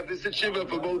fathers have to sit shiva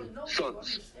for both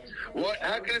sons? What?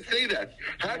 How can it say that?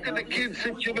 How can the kid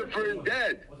sit shiva for his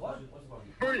dad?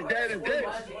 First dad is dead.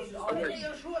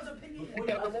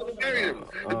 The mother married him.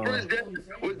 The first dad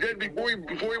was dead before he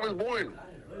was born.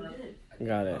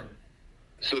 Got it.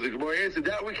 So the Gemara answered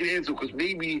that we can answer because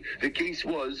maybe the case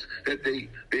was that they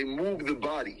moved the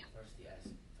body,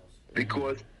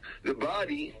 because the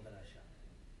body,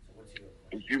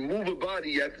 if you move a body,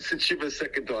 you have to sit shiva a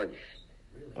second time.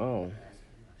 Oh.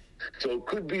 So it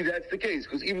could be that's the case,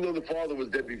 because even though the father was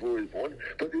dead before he was born,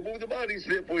 but they moved the body, so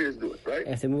therefore he has to do it, right?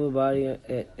 If they move the body,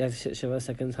 they have to sit shiva a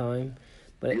second time,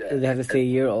 but they have to stay a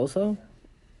year also?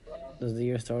 Does the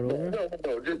year start over? No,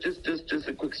 just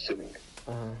a quick simming.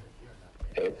 Uh-huh.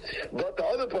 Okay. But the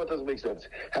other part doesn't make sense.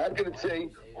 How can it say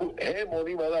him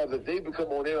onim alav that they become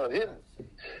onin on him?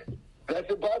 That's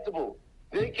impossible.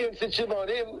 They can't sit shiva on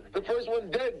him. The first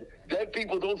one's dead. Dead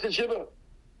people don't sit shiva.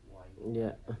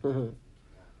 Yeah.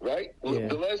 Right? Yeah.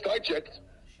 The last I checked.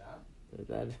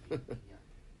 That.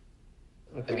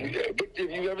 Okay.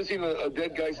 If you've ever seen a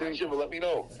dead guy sitting shiva, let me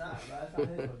know.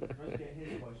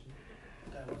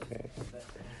 Okay.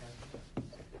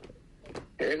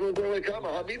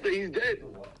 He's dead.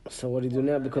 So what do you do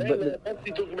now? Because must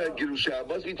be talking about Girusha.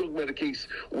 Must be talking about a case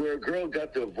where a girl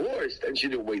got divorced and she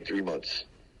didn't wait 3 months.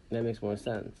 that makes more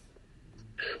sense.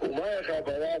 When it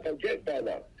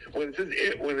says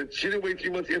she didn't wait 3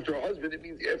 months after her husband, it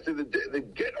means after the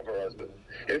get of her husband,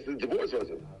 after the divorce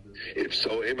husband. If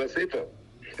so, Ema Sefer.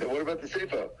 And what about the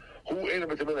Sefer?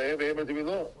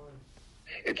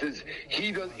 It says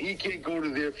he can't go to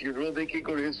their funeral, they can't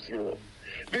go to his funeral.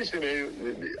 I don't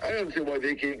understand why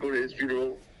they can't go to his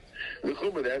funeral. The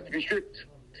Chumrah, they have to be strict.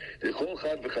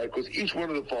 Because each one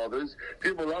of the fathers,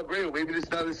 maybe this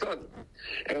is not his son.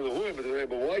 And the women,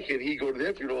 but why can't he go to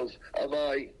their funerals?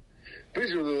 I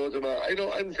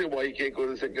don't understand why he can't go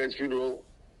to the second guy's funeral,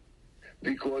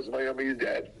 because Miami is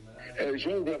dead. And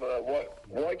showing them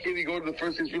why can't he go to the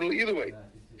first kid's funeral either way?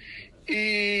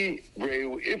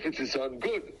 If it's his son,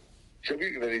 good. Then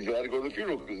he's allowed to go to the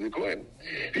funeral because he's a Kohen.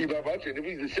 If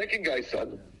he's the second guy's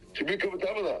son, then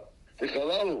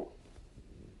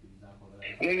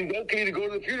he's okay to go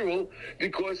to the funeral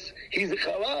because he's a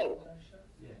halal.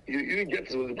 You didn't get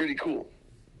this one, it's pretty cool.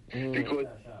 Because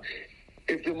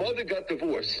if the mother got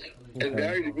divorced and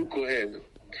married a new Kohen,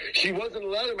 she wasn't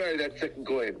allowed to marry that second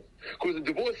Kohen. Because the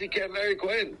divorcee can't marry a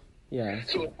Kohen. Yeah.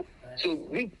 So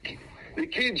the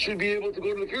kid should be able to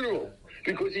go to the funeral.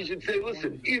 Because he should say,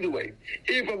 listen, either way,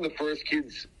 if I'm the first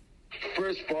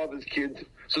father's kid,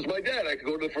 so it's my dad, I could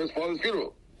go to the first father's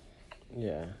funeral.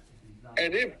 Yeah.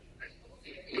 And the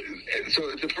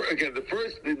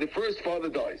first father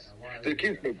dies. The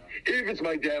kid says, if it's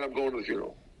my dad, I'm going to the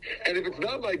funeral. And if it's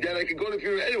not my dad, I can go to the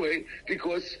funeral anyway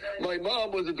because my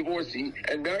mom was a divorcee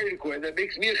and married a Kohen. That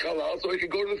makes me a halal, so I can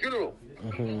go to the funeral.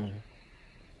 Mm-hmm.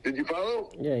 Did you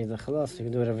follow? Yeah, he's a chalas. He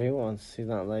can do whatever he wants. He's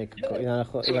not like...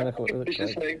 The Mishnah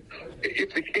saying,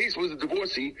 if the case was a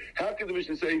divorcee, how can the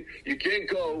Mishnah say you can't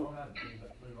go?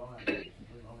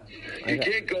 You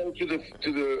can't go to the.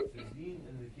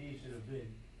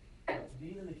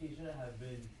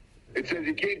 It says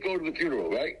you can't go to the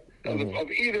funeral, right? Of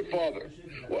either father.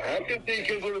 Well, how can you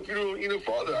can't go to the funeral of either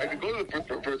father? I could go to the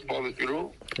first father's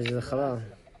funeral. Because he's a halal.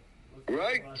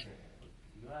 Right?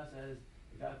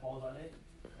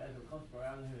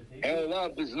 Halal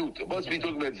biznut. It must be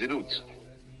talking about zinut.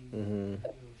 Mm-hmm.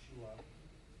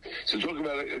 So talking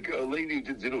about a lady who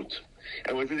did zinut.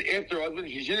 And when it says after her husband,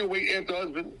 she didn't wait after her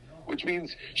husband, which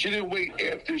means she didn't wait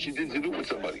after she did zinut with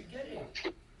somebody.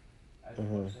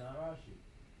 Mm-hmm.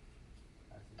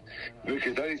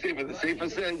 Because how do you say, but the Sefer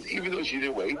says, even though she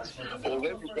didn't wait, all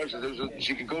that discussion,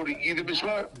 she could go to either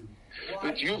Mishmar.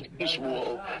 But you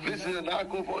Shmuel, this is a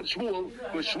knockoff on Shmuel,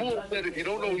 but Shmuel said if you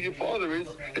don't know who your father is,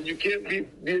 then you can't be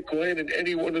a Kohen in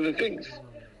any one of the things.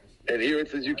 And here it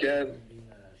says you can.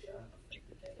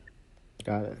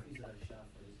 Got it.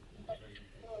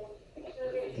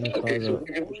 Okay, so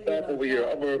we're going to stop over here.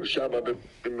 Amar Shama bin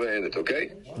Mahanet,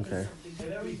 okay? Okay.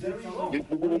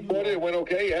 It went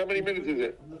okay? How many minutes is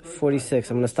it? 46.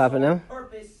 I'm going to stop it now.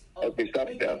 Okay, stop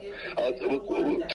it now.